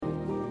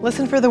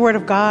Listen for the word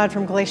of God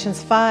from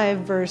Galatians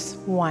 5, verse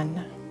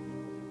 1.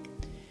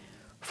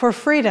 For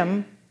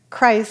freedom,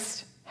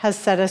 Christ has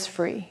set us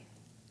free.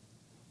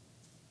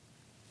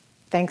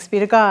 Thanks be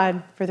to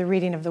God for the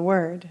reading of the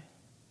word.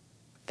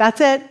 That's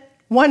it.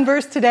 One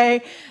verse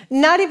today,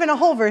 not even a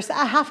whole verse,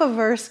 a half a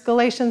verse,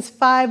 Galatians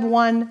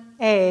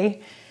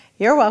 5:1a.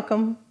 You're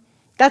welcome.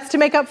 That's to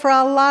make up for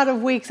a lot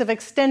of weeks of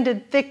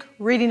extended, thick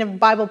reading of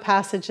Bible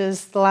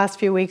passages the last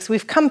few weeks.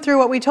 We've come through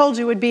what we told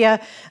you would be a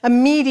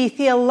meaty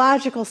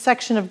theological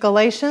section of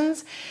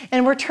Galatians,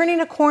 and we're turning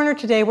a corner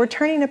today. We're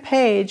turning a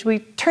page. We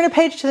turn a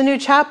page to the new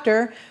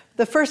chapter,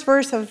 the first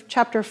verse of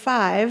chapter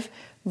 5,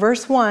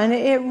 verse 1.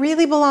 It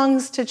really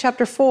belongs to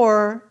chapter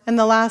 4 and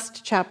the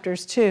last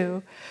chapters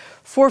too.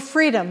 For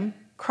freedom,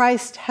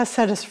 Christ has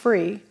set us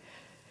free.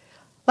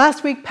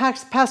 Last week,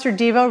 Pastor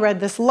Devo read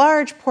this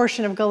large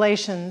portion of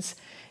Galatians,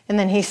 and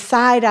then he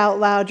sighed out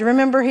loud. Do you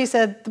remember? He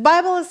said, the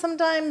Bible is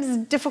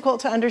sometimes difficult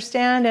to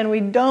understand, and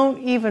we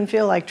don't even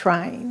feel like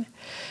trying.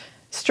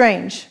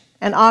 Strange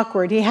and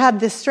awkward. He had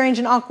this strange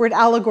and awkward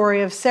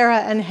allegory of Sarah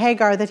and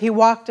Hagar that he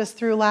walked us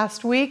through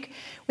last week.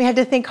 We had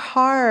to think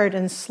hard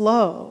and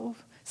slow.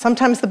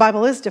 Sometimes the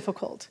Bible is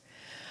difficult.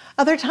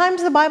 Other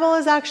times the Bible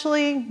is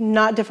actually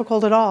not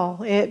difficult at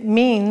all. It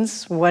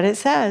means what it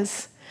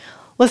says.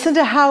 Listen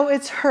to how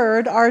it's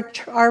heard, our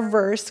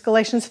verse,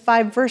 Galatians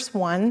 5, verse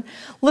 1.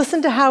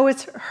 Listen to how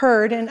it's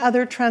heard in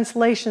other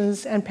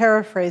translations and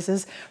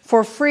paraphrases.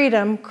 For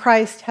freedom,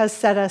 Christ has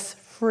set us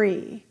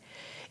free.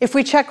 If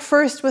we check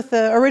first with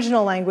the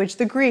original language,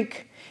 the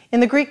Greek, in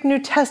the Greek New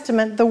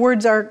Testament, the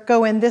words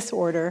go in this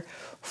order.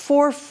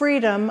 For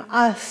freedom,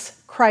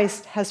 us,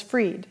 Christ has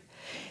freed.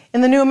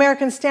 In the New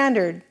American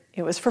Standard,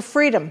 it was for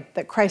freedom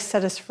that Christ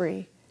set us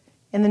free.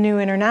 In the New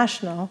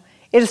International,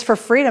 it is for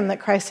freedom that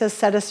Christ has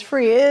set us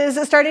free. Is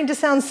it starting to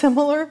sound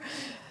similar?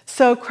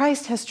 So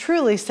Christ has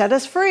truly set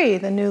us free,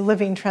 the New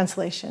Living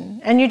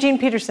Translation. And Eugene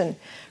Peterson,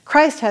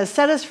 Christ has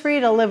set us free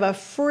to live a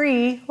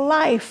free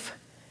life.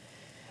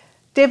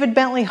 David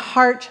Bentley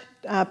Hart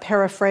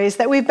paraphrase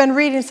that we've been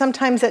reading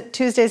sometimes at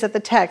Tuesdays at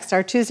the Text,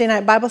 our Tuesday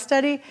night Bible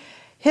study,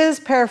 his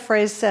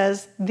paraphrase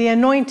says, the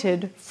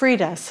anointed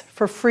freed us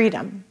for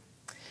freedom.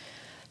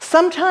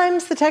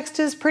 Sometimes the text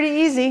is pretty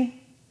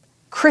easy.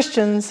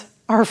 Christians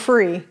are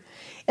free.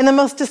 In the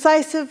most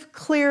decisive,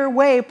 clear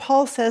way,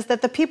 Paul says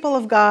that the people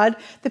of God,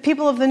 the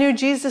people of the new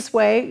Jesus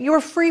way, you're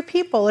free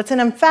people. It's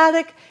an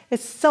emphatic,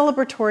 it's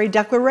celebratory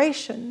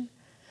declaration.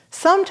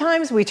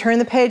 Sometimes we turn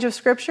the page of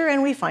Scripture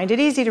and we find it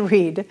easy to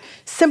read,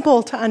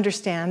 simple to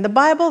understand. The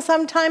Bible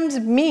sometimes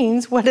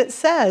means what it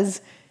says.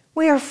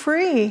 We are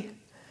free.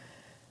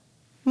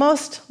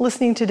 Most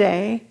listening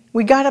today,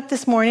 we got up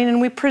this morning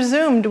and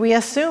we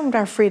assumed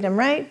our freedom,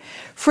 right?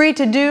 Free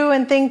to do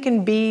and think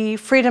and be,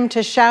 freedom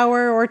to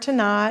shower or to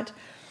not,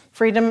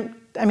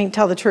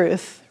 tell the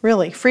truth,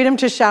 really. Freedom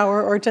to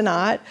shower or to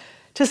not,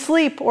 to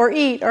sleep or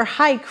eat or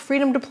hike,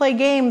 freedom to play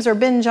games or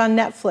binge on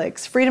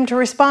Netflix, freedom to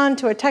respond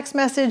to a text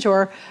message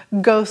or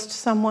ghost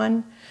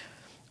someone.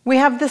 We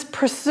have this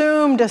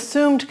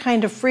assumed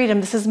kind of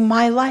freedom. This is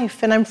my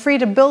life, and I'm free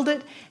to build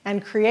it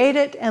and create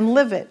it and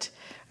live it.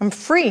 I'm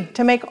free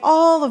to make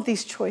all of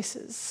these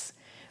choices.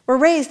 We're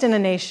raised in a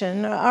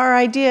nation. Our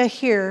idea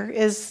here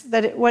is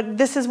that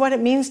this is what it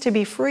means to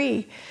be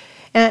free.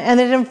 And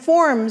it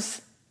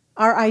informs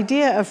our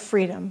idea of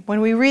freedom.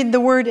 When we read the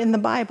word in the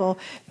Bible,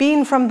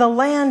 being from the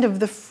land of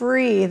the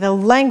free, the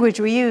language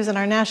we use in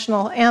our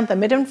national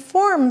anthem, it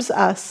informs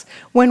us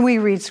when we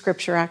read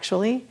Scripture,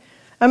 actually.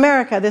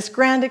 America, this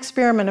grand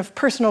experiment of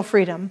personal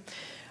freedom.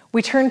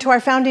 We turn to our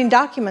founding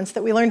documents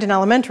that we learned in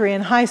elementary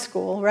and high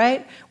school,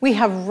 right? We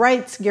have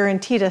rights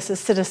guaranteed us as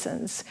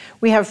citizens.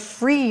 We have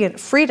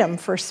freedom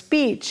for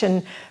speech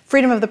and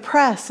freedom of the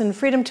press and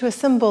freedom to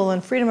assemble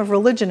and freedom of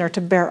religion or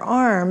to bear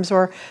arms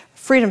or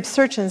freedom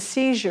search and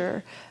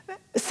seizure.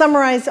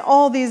 Summarize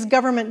all these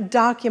government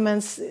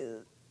documents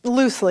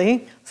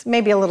loosely,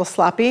 maybe a little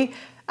sloppy.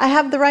 I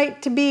have the right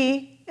to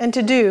be and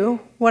to do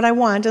what I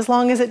want as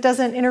long as it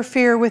doesn't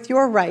interfere with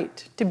your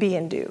right to be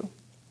and do.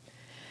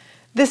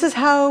 This is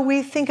how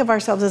we think of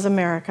ourselves as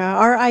America.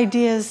 Our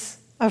ideas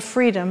of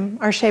freedom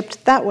are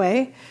shaped that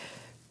way.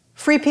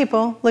 Free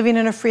people living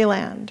in a free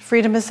land.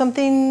 Freedom is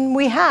something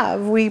we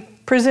have. We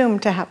presume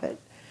to have it.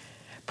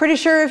 Pretty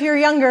sure if you're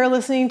younger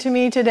listening to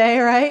me today,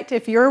 right?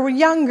 If you're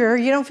younger,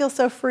 you don't feel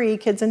so free,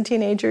 kids and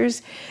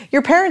teenagers.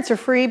 Your parents are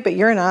free, but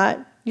you're not.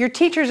 Your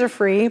teachers are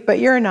free, but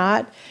you're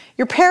not.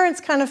 Your parents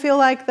kind of feel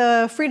like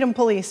the freedom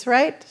police,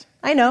 right?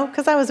 I know,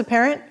 because I was a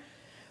parent.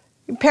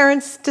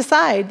 Parents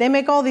decide. They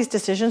make all these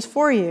decisions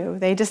for you.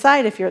 They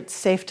decide if it's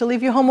safe to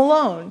leave you home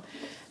alone.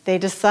 They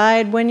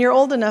decide when you're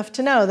old enough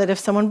to know that if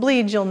someone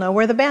bleeds, you'll know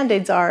where the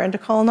Band-Aids are and to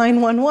call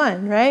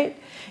 911, right?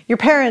 Your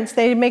parents,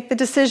 they make the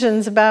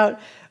decisions about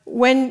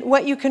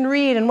what you can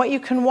read and what you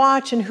can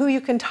watch and who you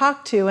can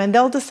talk to, and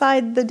they'll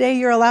decide the day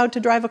you're allowed to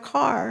drive a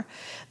car.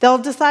 They'll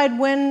decide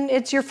when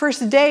it's your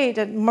first date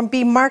and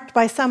be marked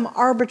by some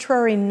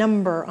arbitrary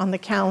number on the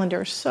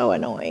calendar. So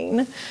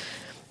annoying.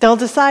 They'll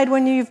decide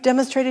when you've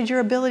demonstrated your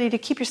ability to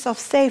keep yourself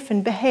safe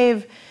and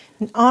behave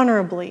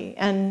honorably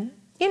and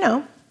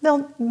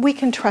we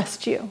can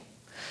trust you.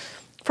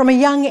 From a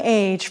young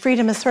age,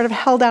 freedom is sort of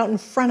held out in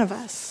front of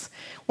us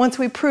once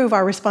we prove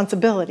our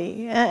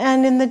responsibility.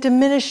 And in the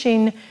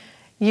diminishing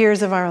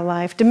years of our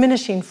life,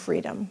 diminishing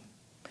freedom,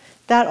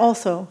 that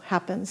also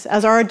happens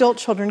as our adult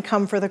children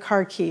come for the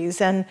car keys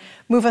and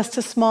move us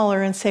to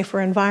smaller and safer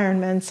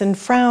environments and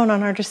frown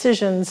on our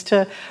decisions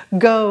to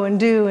go and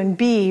do and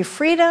be.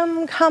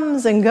 Freedom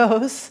comes and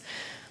goes.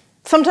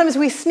 Sometimes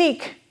we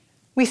sneak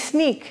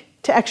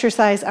to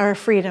exercise our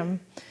freedom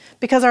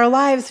because our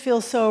lives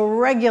feel so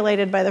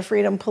regulated by the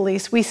freedom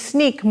police. We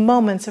sneak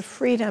moments of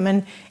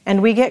freedom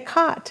and we get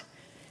caught.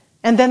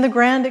 And then the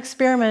grand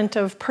experiment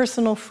of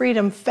personal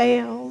freedom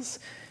fails.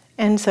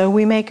 And so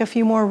we make a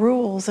few more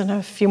rules and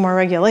a few more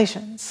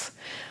regulations.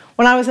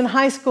 When I was in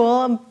high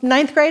school,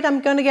 9th grade,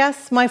 I'm going to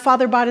guess, my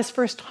father bought his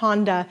first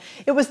Honda.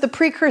 It was the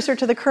precursor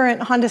to the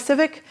current Honda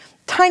Civic.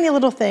 Tiny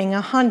little thing,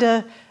 a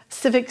Honda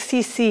Civic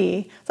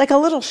CC. It's like a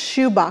little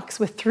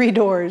shoebox with 3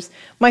 doors.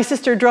 My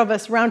sister drove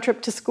us round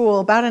trip to school,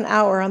 about an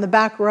hour on the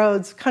back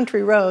roads,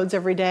 country roads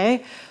every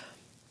day.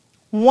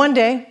 One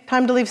day,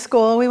 time to leave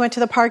school, we went to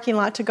the parking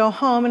lot to go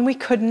home, and we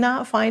could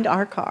not find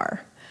our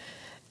car.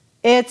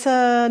 It's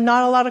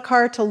not a lot of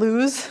car to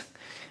lose.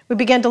 We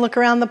began to look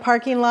around the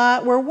parking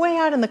lot. We're way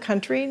out in the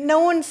country. No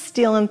one's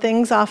stealing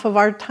things off of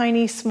our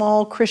tiny,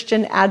 small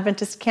Christian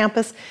Adventist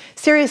campus.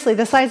 Seriously,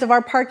 the size of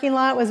our parking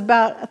lot was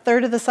about a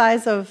third of the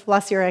size of La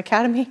Sierra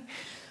Academy.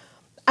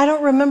 I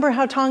don't remember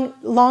how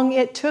long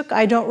it took.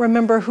 I don't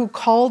remember who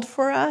called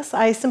for us.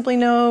 I simply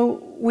know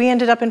we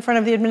ended up in front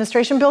of the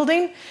administration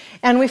building,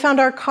 and we found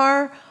our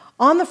car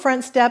on the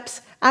front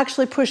steps,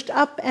 actually pushed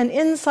up and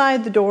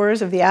inside the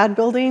doors of the ad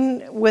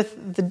building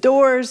with the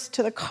doors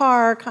to the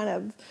car kind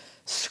of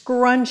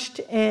scrunched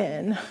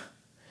in.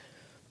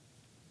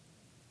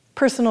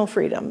 Personal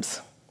freedoms.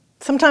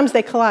 Sometimes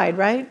they collide,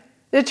 right?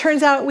 It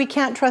turns out we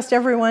can't trust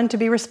everyone to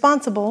be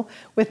responsible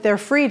with their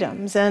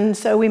freedoms, and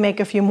so we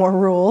make a few more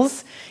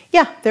rules.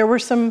 Yeah, there were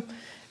some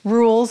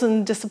rules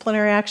and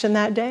disciplinary action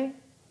that day.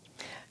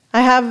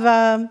 I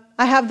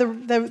have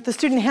the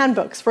student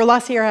handbooks for La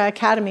Sierra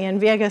Academy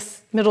and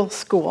Viegas Middle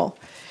School.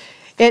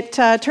 It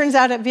turns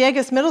out at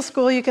Viegas Middle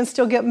School you can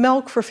still get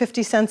milk for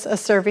 50 cents a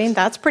serving.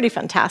 That's pretty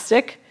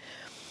fantastic.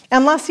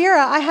 And La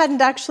Sierra, I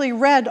hadn't actually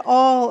read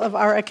all of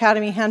our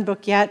Academy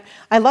handbook yet.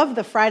 I love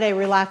the Friday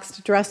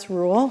relaxed dress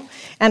rule,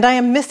 and I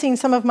am missing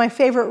some of my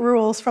favorite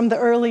rules from the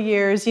early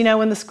years,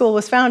 when the school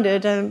was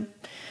founded.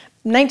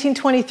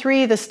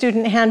 1923, the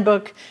student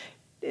handbook,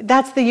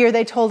 that's the year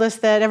they told us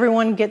that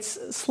everyone gets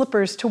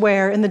slippers to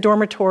wear in the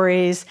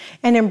dormitories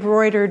and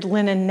embroidered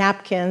linen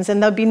napkins,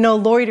 and there'll be no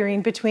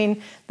loitering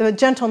between the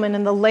gentlemen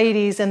and the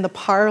ladies in the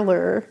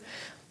parlor.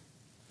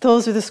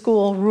 Those are the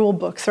school rule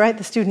books, right?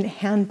 The student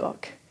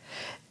handbook.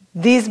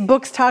 These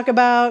books talk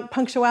about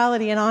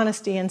punctuality and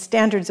honesty and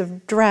standards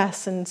of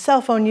dress and cell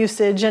phone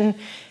usage and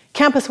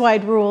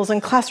campus-wide rules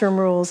and classroom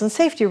rules and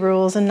safety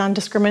rules and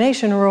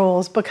non-discrimination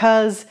rules,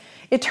 because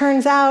it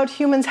turns out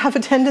humans have a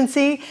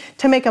tendency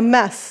to make a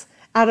mess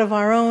out of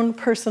our own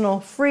personal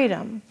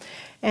freedom.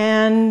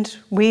 And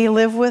we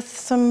live with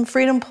some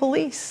freedom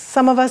police.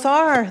 Some of us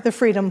are the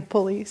freedom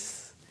police.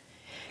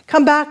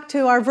 Come back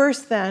to our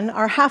verse then,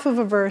 our half of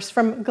a verse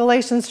from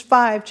Galatians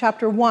 5,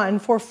 chapter 1.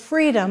 For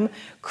freedom,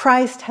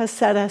 Christ has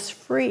set us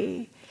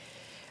free.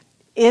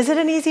 Is it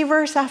an easy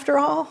verse after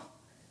all?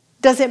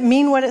 Does it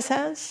mean what it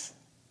says?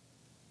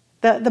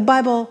 The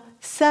Bible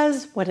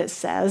says what it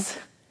says,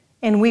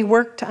 and we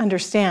work to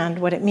understand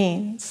what it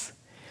means.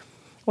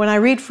 When I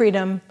read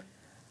freedom,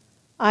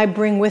 I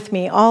bring with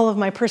me all of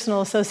my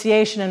personal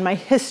association and my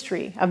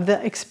history of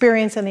the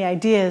experience and the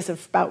ideas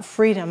about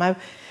freedom.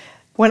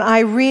 When I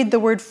read the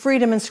word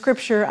freedom in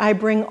Scripture, I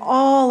bring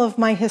all of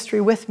my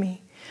history with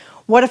me.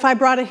 What if I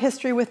brought a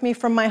history with me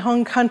from my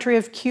home country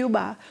of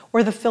Cuba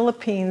or the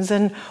Philippines?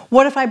 And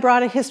what if I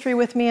brought a history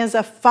with me as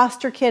a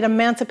foster kid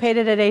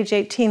emancipated at age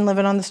 18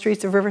 living on the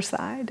streets of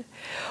Riverside?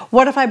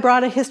 What if I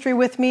brought a history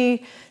with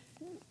me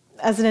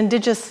as an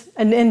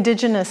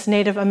indigenous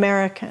Native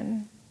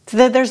American? So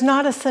that there's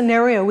not a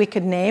scenario we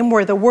could name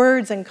where the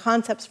words and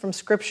concepts from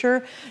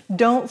Scripture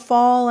don't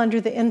fall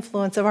under the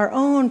influence of our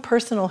own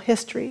personal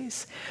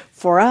histories.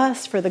 For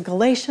us, for the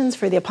Galatians,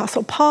 for the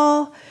Apostle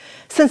Paul,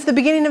 since the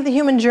beginning of the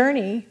human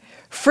journey,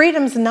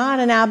 freedom's not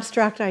an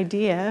abstract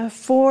idea.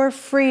 For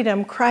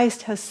freedom,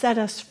 Christ has set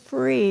us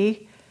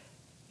free.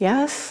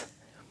 Yes?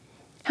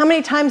 How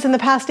many times in the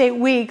past 8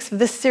 weeks of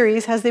this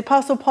series has the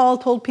Apostle Paul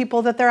told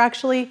people that they're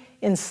actually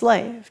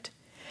enslaved?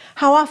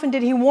 How often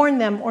did he warn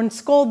them or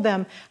scold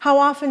them? How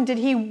often did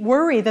he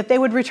worry that they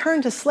would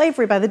return to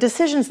slavery by the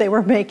decisions they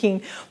were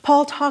making?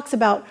 Paul talks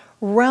about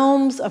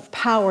realms of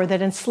power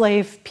that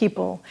enslave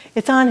people.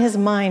 It's on his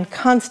mind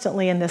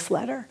constantly in this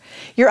letter.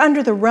 You're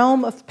under the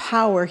realm of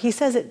power. He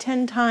says it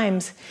 10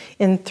 times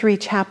in 3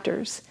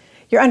 chapters.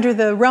 You're under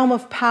the realm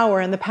of power,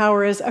 and the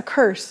power is a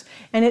curse,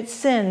 and it's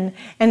sin,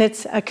 and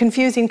it's a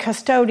confusing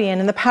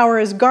custodian, and the power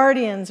is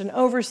guardians and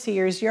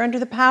overseers. You're under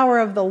the power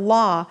of the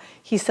law.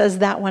 He says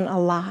that one a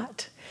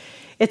lot.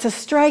 It's a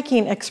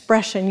striking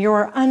expression.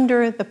 You're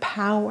under the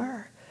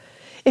power.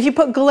 If you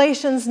put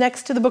Galatians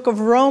next to the book of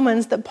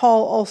Romans that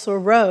Paul also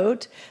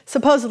wrote,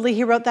 supposedly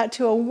he wrote that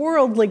to a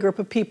worldly group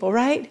of people,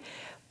 right?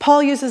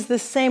 Paul uses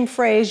this same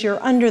phrase,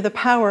 you're under the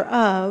power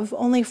of,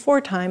 only 4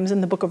 times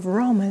in the book of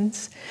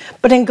Romans.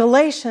 But in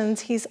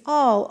Galatians, he's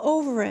all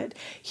over it.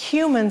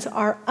 Humans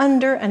are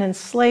under an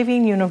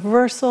enslaving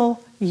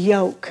universal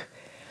yoke,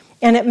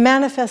 and it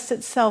manifests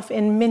itself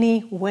in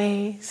many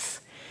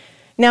ways.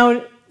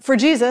 Now, for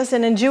Jesus,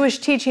 and in Jewish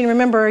teaching,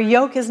 remember, a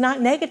yoke is not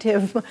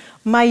negative.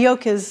 My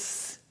yoke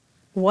is,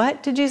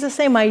 what did Jesus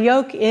say? My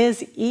yoke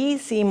is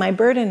easy, my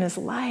burden is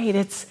light.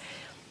 It's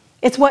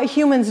what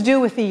humans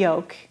do with the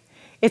yoke.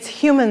 It's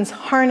humans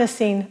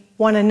harnessing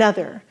one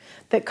another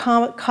that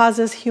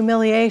causes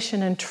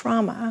humiliation and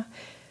trauma.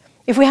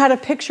 If we had a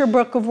picture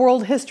book of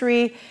world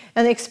history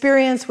and the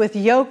experience with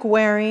yoke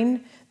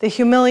wearing, the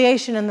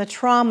humiliation and the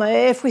trauma,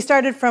 if we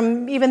started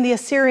from even the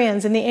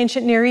Assyrians in the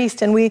ancient Near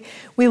East and we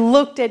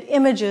looked at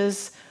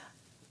images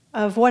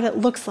of what it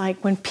looks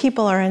like when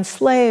people are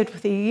enslaved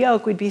with a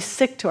yoke, we'd be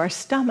sick to our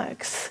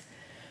stomachs.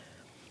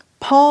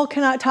 Paul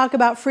cannot talk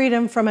about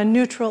freedom from a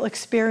neutral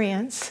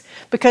experience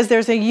because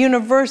there's a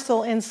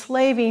universal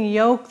enslaving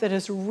yoke that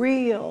is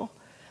real.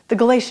 The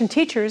Galatian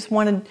teachers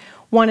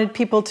wanted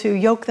people to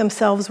yoke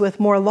themselves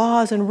with more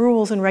laws and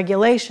rules and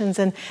regulations,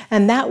 and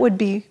that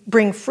would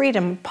bring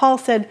freedom. Paul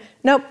said,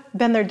 nope,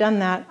 been there, done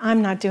that.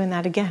 I'm not doing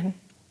that again.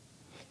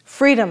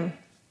 Freedom.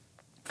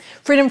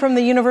 Freedom from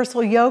the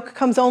universal yoke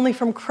comes only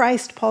from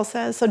Christ, Paul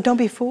says, so don't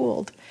be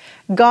fooled.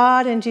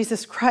 God in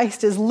Jesus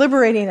Christ is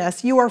liberating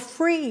us. You are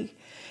free.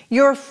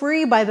 You're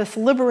free by this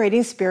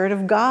liberating Spirit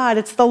of God.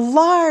 It's the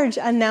large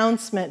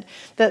announcement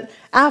that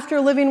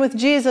after living with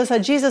Jesus, a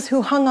Jesus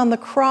who hung on the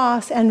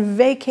cross and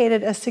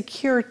vacated a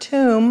secure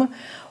tomb,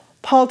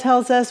 Paul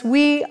tells us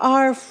we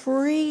are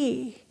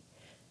free.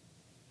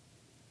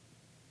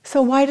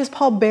 So why does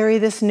Paul bury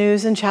this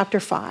news in chapter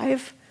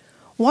 5?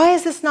 Why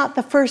is this not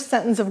the first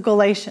sentence of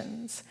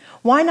Galatians?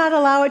 Why not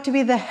allow it to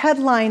be the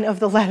headline of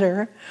the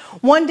letter?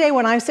 One day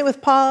when I sit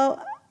with Paul,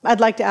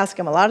 I'd like to ask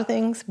him a lot of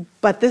things,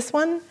 but this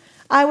one,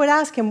 I would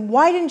ask him,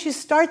 why didn't you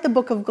start the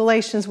book of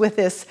Galatians with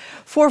this?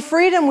 For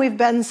freedom we've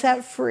been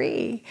set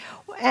free.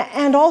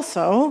 And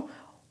also,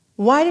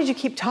 why did you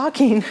keep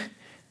talking?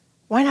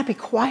 Why not be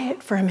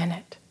quiet for a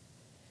minute?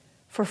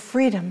 For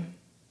freedom,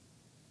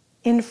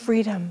 in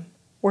freedom,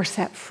 we're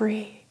set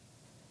free.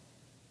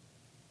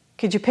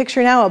 Could you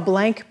picture now a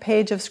blank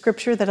page of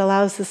scripture that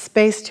allows the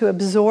space to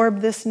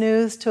absorb this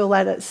news, to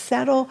let it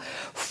settle?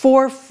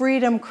 For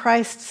freedom,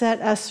 Christ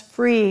set us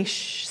free.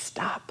 Shh,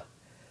 stop.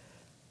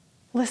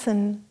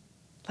 Listen,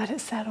 let it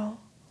settle.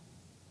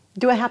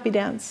 Do a happy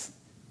dance.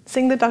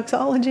 Sing the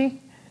doxology.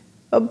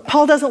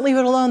 Paul doesn't leave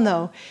it alone,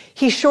 though.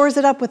 He shores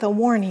it up with a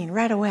warning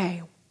right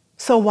away.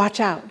 So watch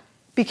out.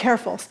 Be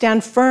careful.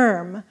 Stand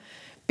firm.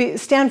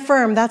 Stand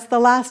firm. That's the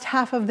last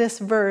half of this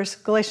verse,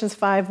 Galatians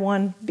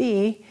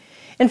 5:1b.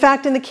 In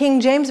fact, in the King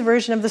James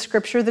Version of the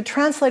scripture, the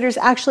translators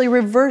actually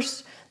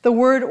reversed the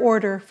word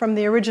order from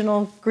the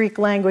original Greek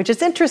language.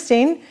 It's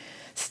interesting.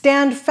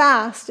 Stand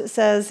fast, it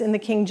says in the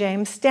King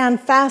James. Stand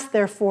fast,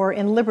 therefore,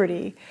 in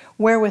liberty,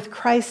 wherewith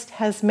Christ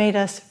has made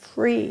us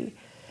free.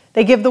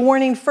 They give the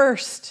warning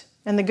first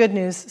and the good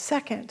news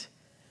second.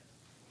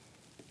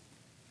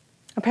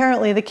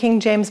 Apparently, the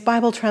King James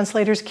Bible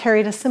translators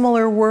carried a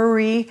similar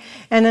worry,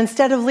 and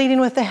instead of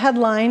leading with the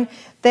headline,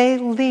 they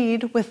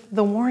lead with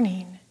the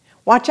warning.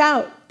 Watch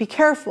out, be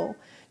careful,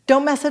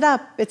 don't mess it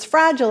up. It's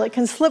fragile, it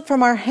can slip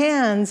from our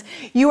hands.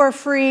 You are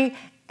free,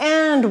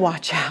 and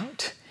watch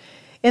out.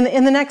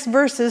 In the next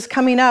verses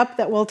coming up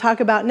that we'll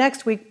talk about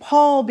next week,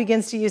 Paul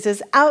begins to use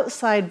his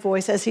outside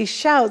voice as he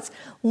shouts,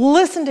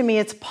 listen to me,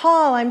 it's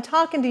Paul, I'm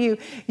talking to you.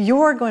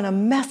 You're going to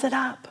mess it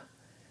up.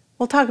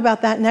 We'll talk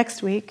about that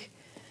next week.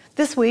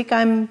 This week,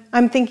 I'm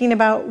thinking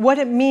about what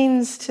it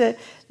means to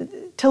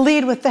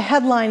lead with the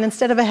headline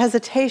instead of a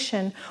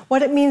hesitation,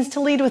 what it means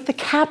to lead with the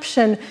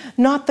caption,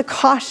 not the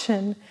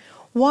caution.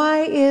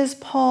 Why is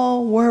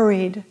Paul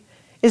worried?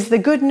 Is the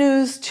good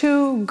news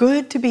too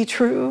good to be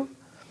true?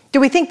 Do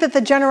we think that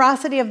the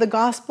generosity of the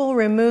gospel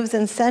removes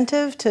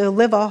incentive to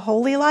live a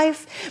holy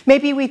life?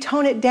 Maybe we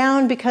tone it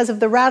down because of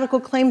the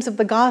radical claims of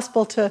the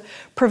gospel to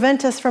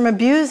prevent us from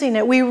abusing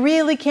it. We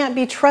really can't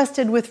be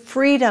trusted with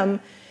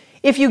freedom.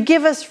 If you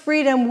give us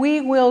freedom, we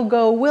will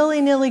go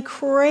willy-nilly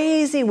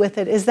crazy with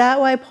it. Is that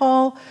why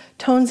Paul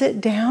tones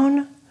it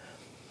down?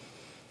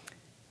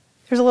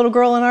 There's a little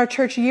girl in our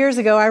church years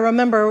ago. I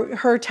remember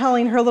her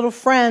telling her little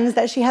friends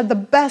that she had the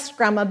best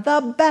grandma,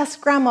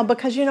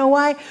 because you know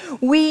why?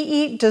 We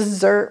eat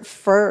dessert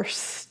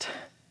first.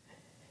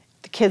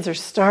 The kids are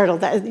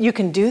startled. You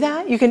can do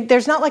that?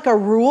 There's not like a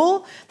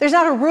rule? There's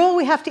not a rule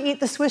we have to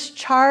eat the Swiss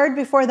chard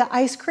before the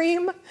ice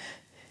cream?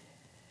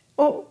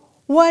 Well,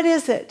 what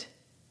is it?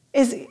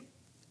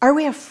 Are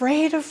we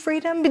afraid of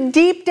freedom? But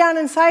deep down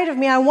inside of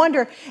me, I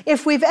wonder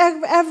if we've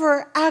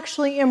ever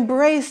actually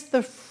embraced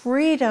the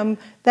freedom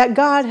that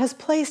God has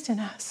placed in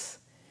us.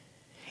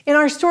 In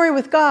our story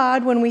with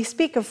God, when we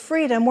speak of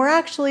freedom, we're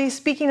actually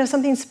speaking of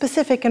something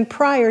specific and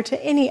prior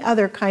to any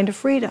other kind of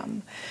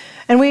freedom.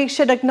 And we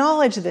should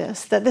acknowledge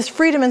this, that this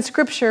freedom in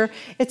Scripture,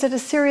 it's at a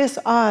serious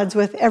odds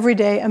with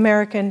everyday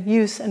American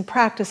use and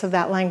practice of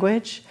that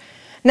language.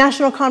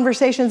 National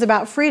conversations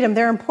about freedom,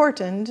 they're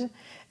important,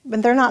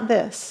 but they're not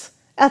this.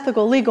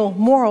 Ethical, legal,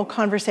 moral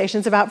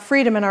conversations about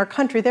freedom in our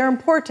country, they're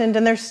important,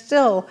 and they're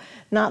still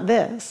not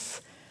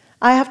this.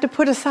 I have to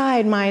put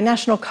aside my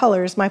national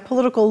colors, my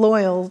political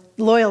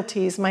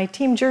loyalties, my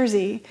team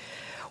jersey.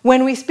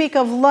 When we speak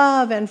of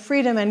love and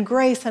freedom and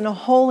grace and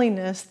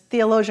holiness,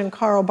 theologian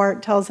Karl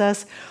Barth tells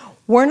us,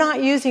 we're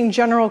not using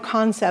general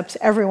concepts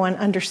everyone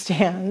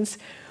understands.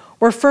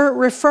 We're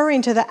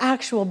referring to the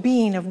actual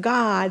being of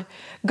God.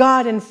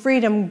 God in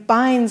freedom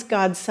binds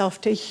God's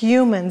self to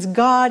humans.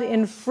 God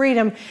in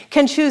freedom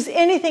can choose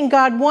anything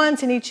God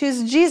wants, and he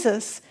chooses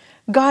Jesus.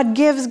 God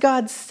gives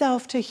God's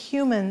self to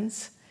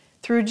humans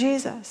through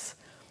Jesus.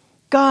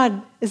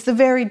 God is the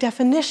very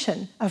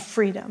definition of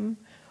freedom.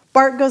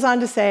 Barth goes on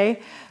to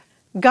say,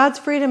 God's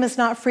freedom is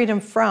not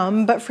freedom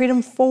from, but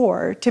freedom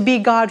for, to be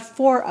God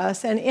for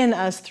us and in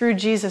us through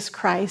Jesus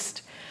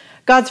Christ.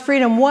 God's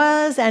freedom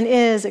was and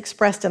is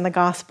expressed in the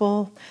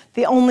gospel.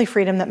 The only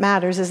freedom that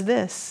matters is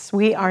this: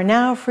 we are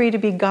now free to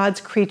be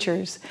God's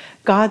creatures,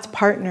 God's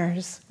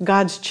partners,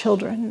 God's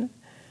children.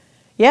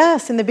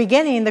 Yes, in the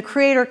beginning, the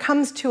Creator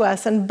comes to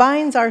us and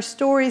binds our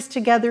stories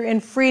together in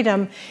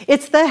freedom.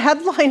 It's the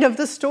headline of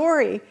the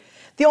story.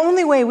 The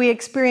only way we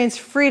experience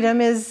freedom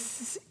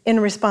is in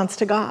response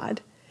to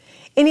God.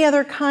 Any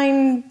other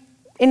kind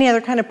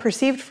of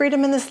perceived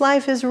freedom in this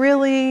life is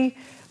really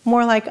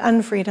more like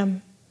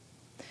unfreedom.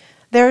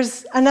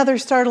 There's another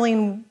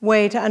startling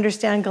way to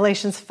understand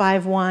Galatians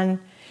 5:1,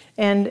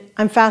 and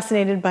I'm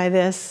fascinated by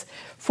this.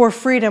 For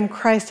freedom,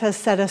 Christ has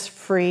set us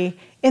free.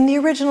 In the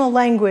original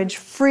language,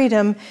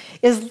 freedom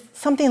is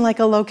something like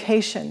a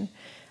location.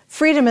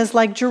 Freedom is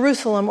like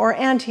Jerusalem or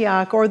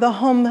Antioch or the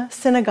home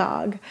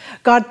synagogue.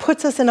 God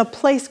puts us in a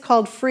place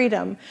called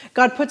freedom.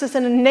 God puts us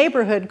in a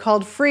neighborhood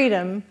called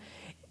freedom.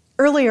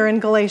 Earlier in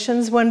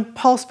Galatians, when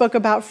Paul spoke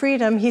about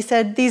freedom, he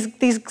said, these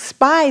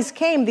guys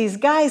came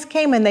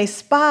and they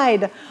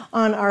spied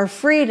on our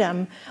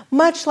freedom,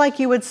 much like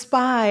you would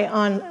spy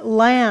on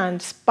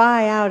land,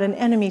 spy out an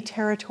enemy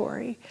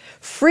territory.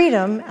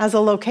 Freedom as a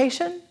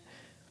location.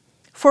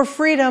 For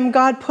freedom,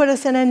 God put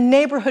us in a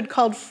neighborhood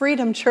called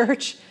Freedom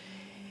Church.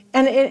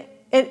 And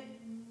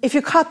if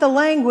you caught the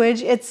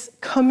language, it's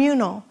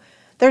communal.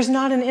 There's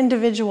not an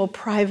individual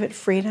private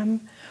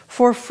freedom.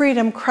 For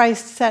freedom,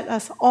 Christ set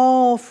us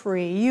all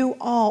free. You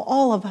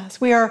all of us.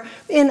 We are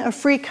in a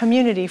free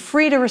community,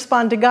 free to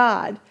respond to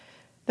God,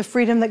 the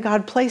freedom that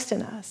God placed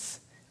in us.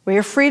 We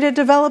are free to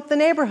develop the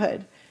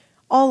neighborhood,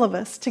 all of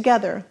us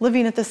together,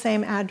 living at the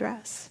same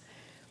address.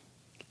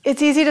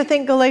 It's easy to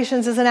think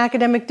Galatians is an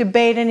academic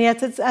debate, and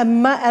yet it's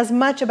as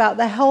much about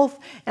the health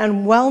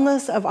and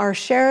wellness of our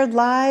shared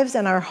lives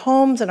and our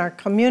homes and our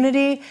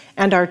community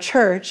and our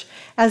church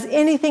as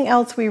anything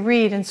else we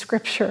read in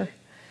Scripture.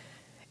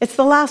 It's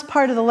the last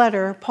part of the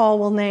letter Paul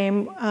will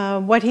name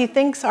what he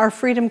thinks our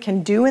freedom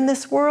can do in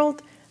this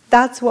world.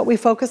 That's what we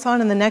focus on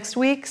in the next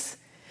weeks.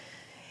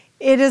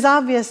 It is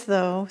obvious,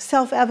 though,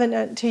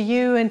 self-evident to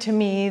you and to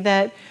me,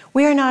 that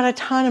we are not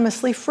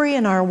autonomously free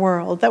in our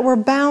world, that we're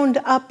bound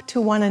up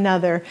to one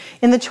another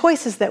in the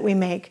choices that we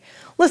make.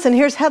 Listen,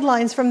 here's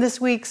headlines from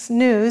this week's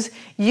news.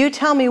 You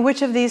tell me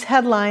which of these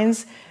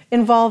headlines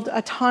involved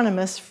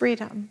autonomous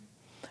freedom.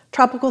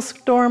 Tropical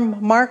storm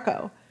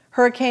Marco,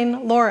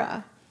 Hurricane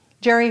Laura,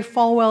 Jerry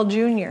Falwell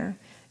Jr.,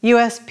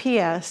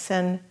 USPS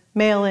and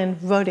mail-in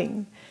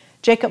voting,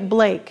 Jacob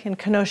Blake in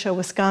Kenosha,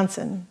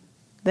 Wisconsin,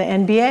 the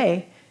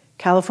NBA,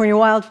 California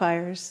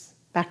wildfires,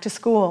 back to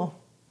school.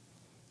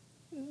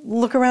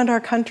 Look around our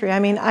country.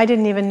 I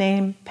didn't even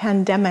name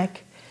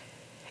pandemic.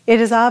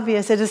 It is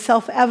obvious, it is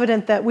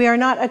self-evident that we are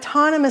not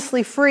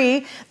autonomously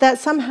free, that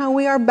somehow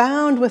we are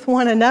bound with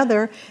one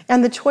another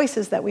and the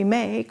choices that we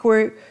make.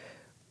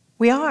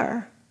 We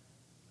are.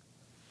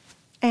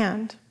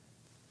 And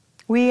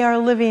we are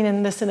living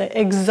in this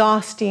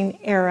exhausting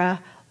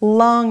era,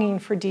 longing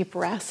for deep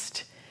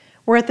rest.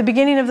 We're at the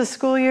beginning of the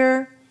school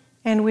year,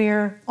 and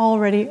we're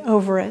already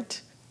over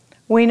it.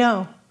 We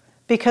know,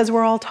 because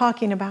we're all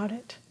talking about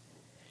it.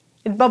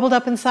 It bubbled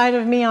up inside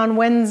of me on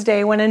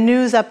Wednesday when a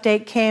news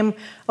update came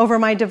over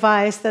my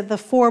device that the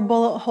 4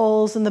 bullet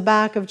holes in the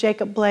back of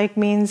Jacob Blake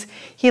means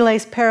he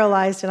lays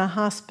paralyzed in a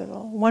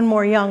hospital. One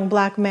more young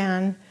black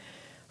man,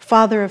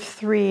 father of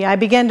 3. I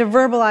began to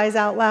verbalize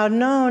out loud,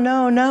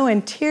 no,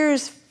 and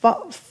tears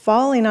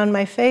falling on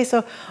my face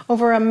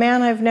over a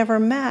man I've never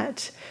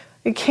met.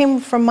 It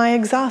came from my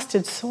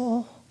exhausted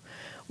soul.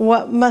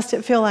 What must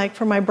it feel like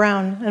for my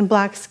brown and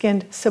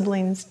black-skinned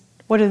siblings?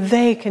 What do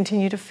they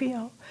continue to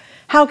feel?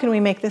 How can we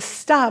make this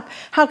stop?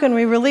 How can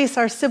we release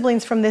our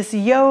siblings from this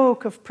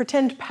yoke of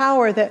pretend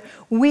power that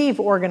we've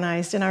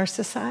organized in our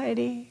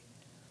society?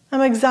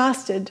 I'm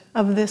exhausted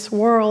of this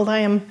world. I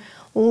am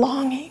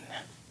longing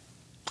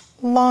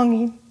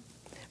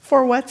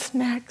for what's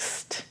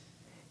next.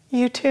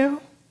 You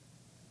too?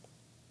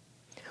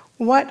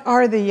 What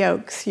are the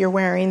yokes you're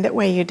wearing that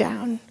weigh you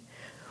down?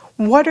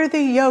 What are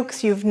the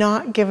yokes you've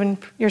not given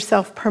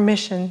yourself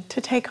permission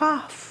to take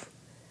off?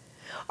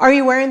 Are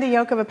you wearing the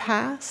yoke of a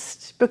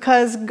past?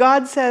 Because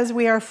God says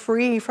we are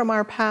free from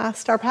our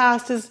past. Our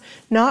past is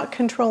not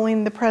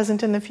controlling the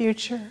present and the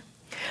future.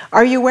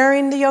 Are you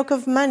wearing the yoke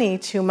of money?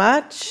 Too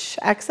much,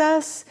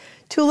 excess,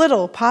 too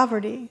little,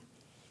 poverty?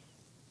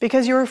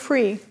 Because you are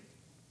free.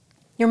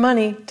 Your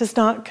money does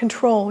not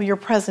control your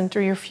present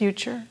or your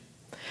future.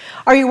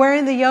 Are you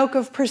wearing the yoke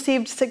of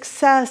perceived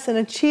success and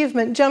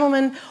achievement?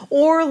 Gentlemen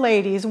or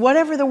ladies,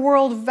 whatever the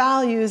world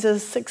values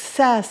as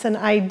success and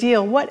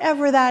ideal,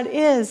 whatever that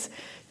is,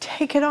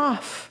 take it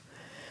off.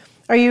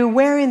 Are you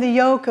wearing the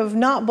yoke of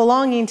not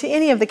belonging to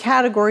any of the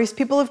categories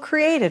people have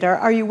created? Or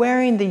are you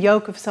wearing the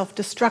yoke of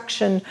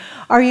self-destruction?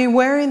 Are you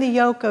wearing the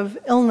yoke of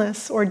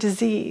illness or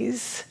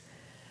disease?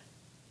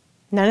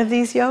 None of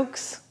these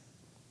yokes?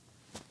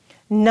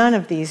 None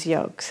of these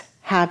yokes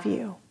have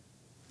you.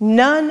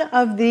 None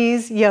of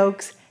these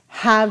yokes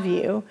have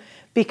you,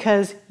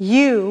 because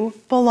you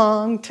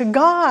belong to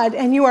God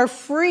and you are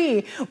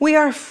free. We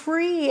are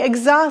free,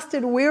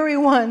 exhausted, weary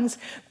ones.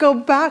 Go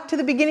back to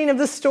the beginning of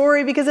the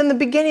story, because in the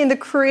beginning, the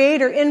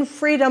Creator in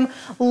freedom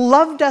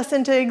loved us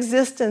into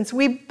existence.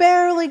 We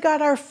barely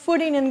got our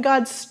footing in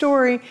God's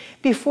story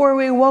before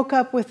we woke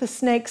up with the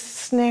snake's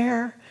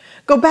snare.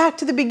 Go back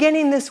to the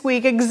beginning this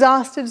week,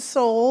 exhausted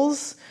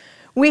souls.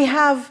 We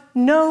have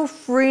no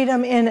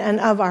freedom in and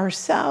of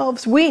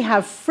ourselves. We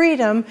have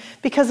freedom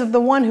because of the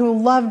one who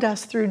loved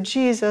us through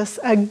Jesus,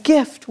 a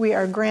gift we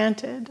are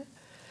granted.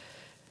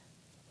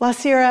 La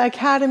Sierra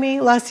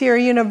Academy, La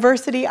Sierra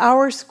University,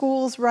 our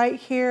schools right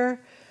here,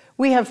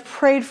 we have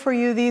prayed for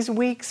you these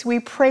weeks. We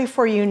pray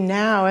for you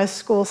now as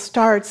school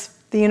starts,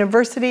 the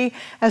university,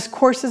 as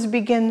courses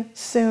begin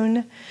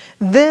soon.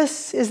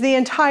 This is the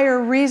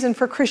entire reason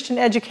for Christian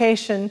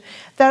education,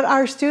 that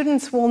our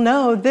students will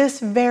know this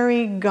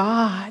very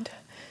God.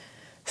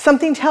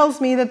 Something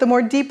tells me that the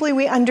more deeply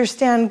we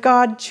understand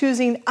God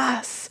choosing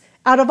us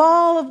out of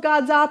all of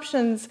God's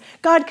options,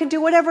 God could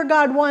do whatever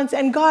God wants,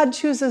 and God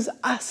chooses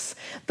us.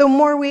 The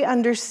more we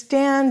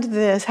understand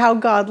this, how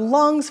God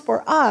longs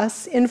for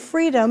us in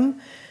freedom,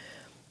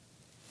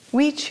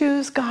 we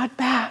choose God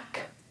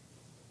back.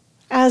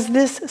 As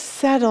this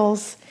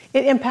settles,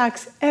 it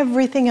impacts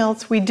everything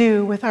else we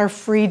do with our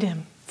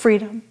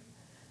freedom.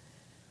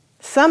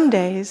 Some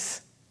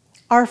days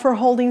are for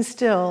holding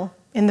still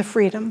in the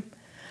freedom,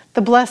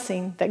 the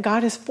blessing that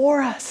God is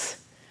for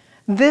us.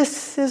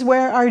 This is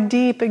where our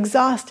deep,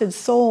 exhausted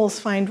souls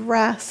find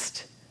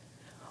rest.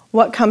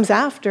 What comes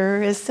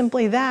after is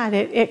simply that.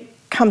 It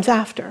comes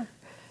after.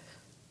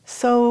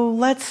 So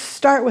let's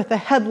start with the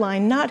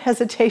headline, not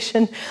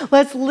hesitation.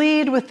 Let's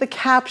lead with the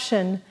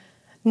caption,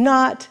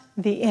 not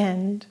the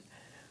end.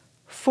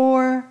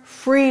 For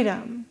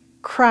freedom,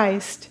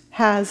 Christ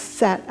has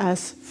set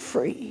us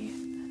free.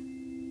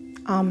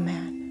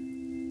 Amen.